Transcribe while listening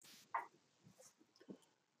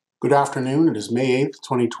Good afternoon. It is May 8th,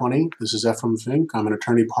 2020. This is Ephraim Fink. I'm an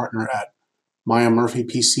attorney partner at Maya Murphy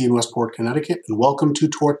PC in Westport, Connecticut, and welcome to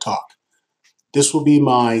Tort Talk. This will be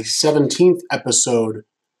my 17th episode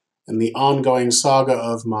in the ongoing saga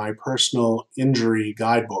of my personal injury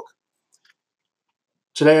guidebook.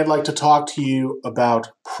 Today I'd like to talk to you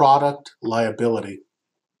about product liability.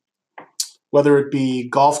 Whether it be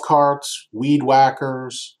golf carts, weed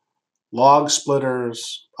whackers, log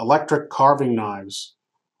splitters, electric carving knives,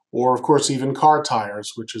 or of course even car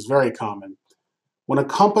tires, which is very common. When a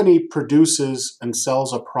company produces and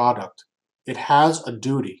sells a product, it has a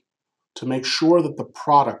duty to make sure that the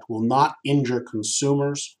product will not injure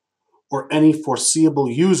consumers or any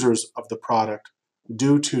foreseeable users of the product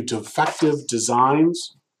due to defective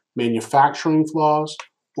designs, manufacturing flaws,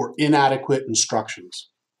 or inadequate instructions.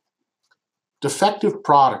 Defective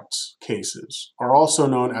products cases are also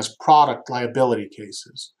known as product liability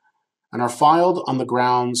cases and are filed on the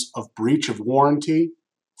grounds of breach of warranty,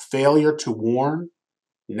 failure to warn,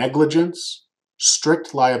 negligence,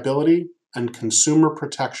 strict liability, and consumer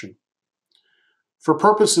protection. For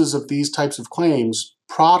purposes of these types of claims,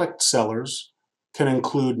 product sellers can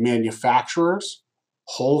include manufacturers,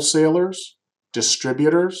 wholesalers,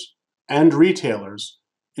 distributors, and retailers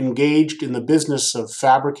engaged in the business of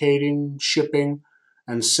fabricating, shipping,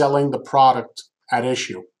 and selling the product at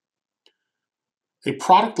issue. A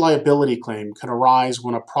product liability claim can arise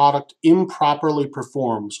when a product improperly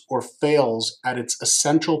performs or fails at its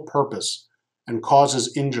essential purpose and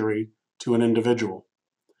causes injury to an individual.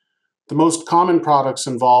 The most common products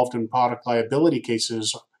involved in product liability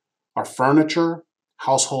cases are furniture,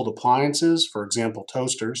 household appliances, for example,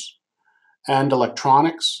 toasters, and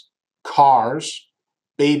electronics, cars,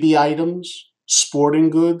 baby items,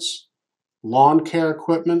 sporting goods, lawn care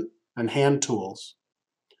equipment, and hand tools.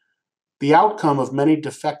 The outcome of many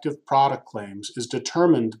defective product claims is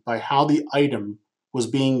determined by how the item was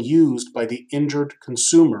being used by the injured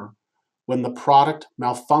consumer when the product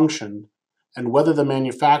malfunctioned and whether the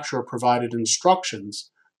manufacturer provided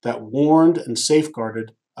instructions that warned and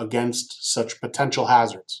safeguarded against such potential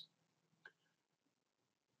hazards.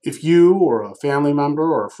 If you or a family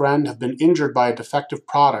member or a friend have been injured by a defective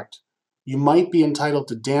product, you might be entitled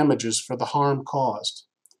to damages for the harm caused.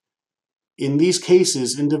 In these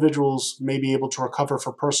cases, individuals may be able to recover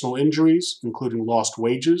for personal injuries, including lost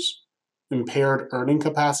wages, impaired earning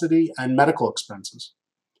capacity, and medical expenses.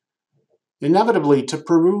 Inevitably, to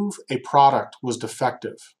prove a product was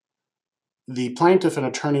defective, the plaintiff and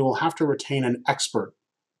attorney will have to retain an expert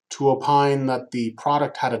to opine that the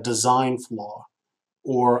product had a design flaw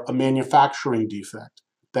or a manufacturing defect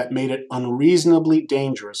that made it unreasonably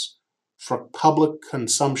dangerous for public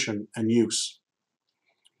consumption and use.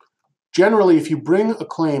 Generally, if you bring a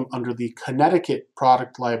claim under the Connecticut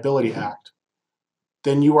Product Liability Act,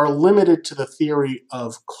 then you are limited to the theory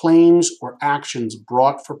of claims or actions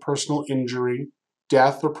brought for personal injury,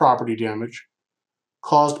 death, or property damage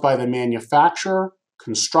caused by the manufacture,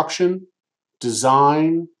 construction,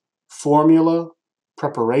 design, formula,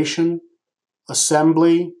 preparation,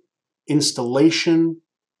 assembly, installation,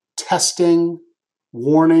 testing,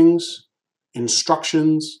 warnings,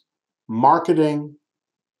 instructions, marketing,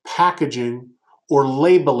 packaging, or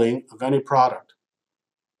labeling of any product.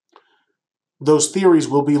 Those theories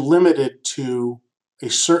will be limited to a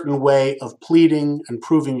certain way of pleading and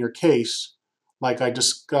proving your case, like I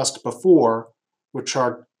discussed before, which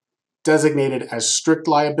are designated as strict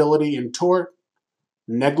liability in tort,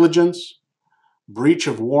 negligence, breach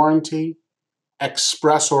of warranty,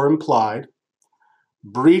 express or implied,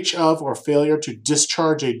 breach of or failure to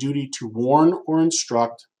discharge a duty to warn or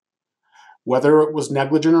instruct, whether it was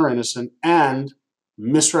negligent or innocent, and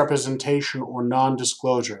misrepresentation or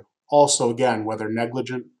non-disclosure, also again, whether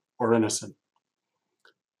negligent or innocent.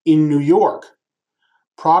 In New York,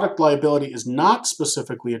 product liability is not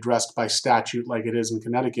specifically addressed by statute like it is in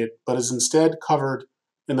Connecticut, but is instead covered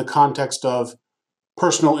in the context of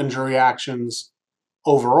personal injury actions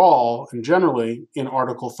overall and generally in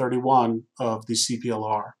Article 31 of the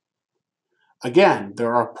CPLR. Again,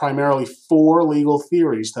 there are primarily four legal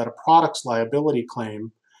theories that a product's liability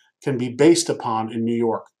claim can be based upon in New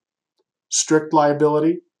York: strict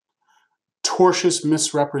liability, tortious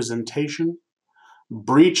misrepresentation,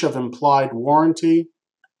 breach of implied warranty,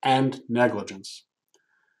 and negligence.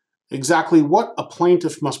 Exactly what a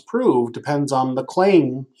plaintiff must prove depends on the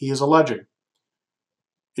claim he is alleging.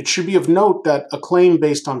 It should be of note that a claim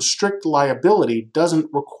based on strict liability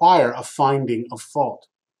doesn't require a finding of fault.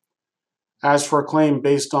 As for a claim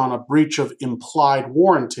based on a breach of implied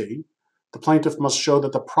warranty, the plaintiff must show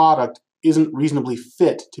that the product isn't reasonably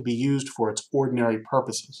fit to be used for its ordinary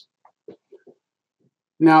purposes.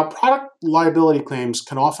 Now, product liability claims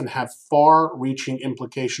can often have far-reaching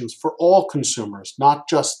implications for all consumers, not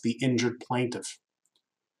just the injured plaintiff.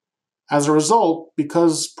 As a result,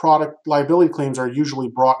 because product liability claims are usually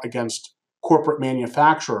brought against corporate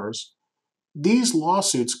manufacturers, these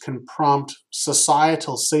lawsuits can prompt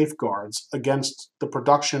societal safeguards against the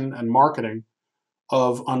production and marketing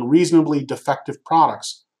of unreasonably defective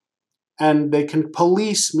products, and they can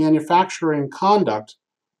police manufacturing conduct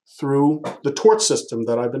through the tort system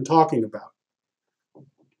that I've been talking about.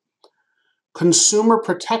 Consumer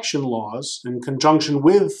protection laws, in conjunction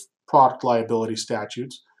with product liability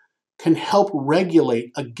statutes, can help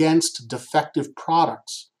regulate against defective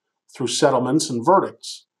products through settlements and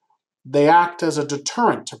verdicts. They act as a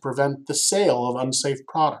deterrent to prevent the sale of unsafe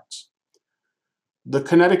products. The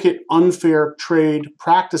Connecticut Unfair Trade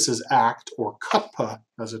Practices Act, or CUTPA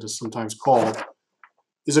as it is sometimes called,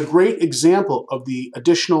 is a great example of the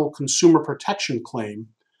additional consumer protection claim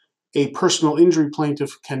a personal injury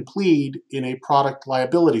plaintiff can plead in a product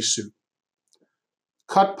liability suit.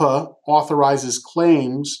 CUTPA authorizes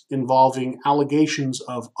claims involving allegations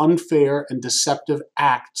of unfair and deceptive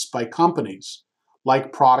acts by companies,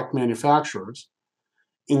 like product manufacturers,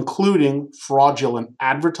 including fraudulent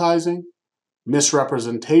advertising,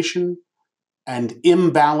 misrepresentation, and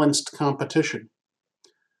imbalanced competition.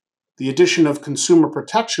 The addition of consumer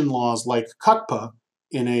protection laws like CUTPA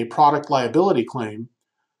in a product liability claim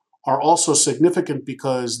are also significant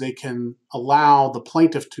because they can allow the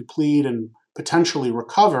plaintiff to plead and potentially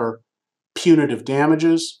recover punitive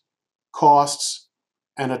damages, costs,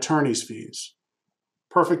 and attorney's fees.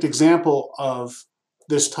 Perfect example of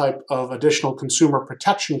this type of additional consumer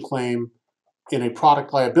protection claim in a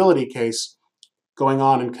product liability case going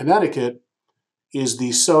on in Connecticut is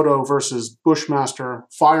the Soto versus Bushmaster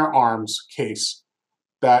firearms case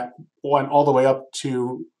that went all the way up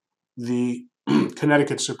to the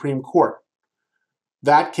Connecticut Supreme Court.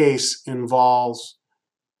 That case involves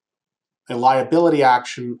a liability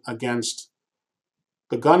action against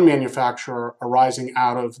the gun manufacturer arising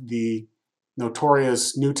out of the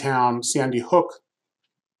notorious Newtown Sandy Hook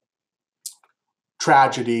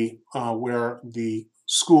tragedy, where the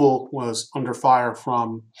school was under fire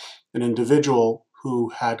from an individual who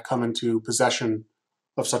had come into possession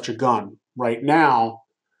of such a gun. Right now,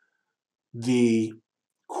 the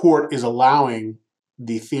court is allowing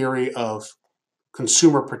the theory of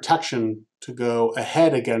consumer protection to go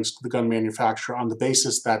ahead against the gun manufacturer on the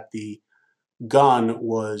basis that the gun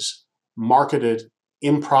was marketed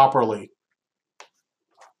improperly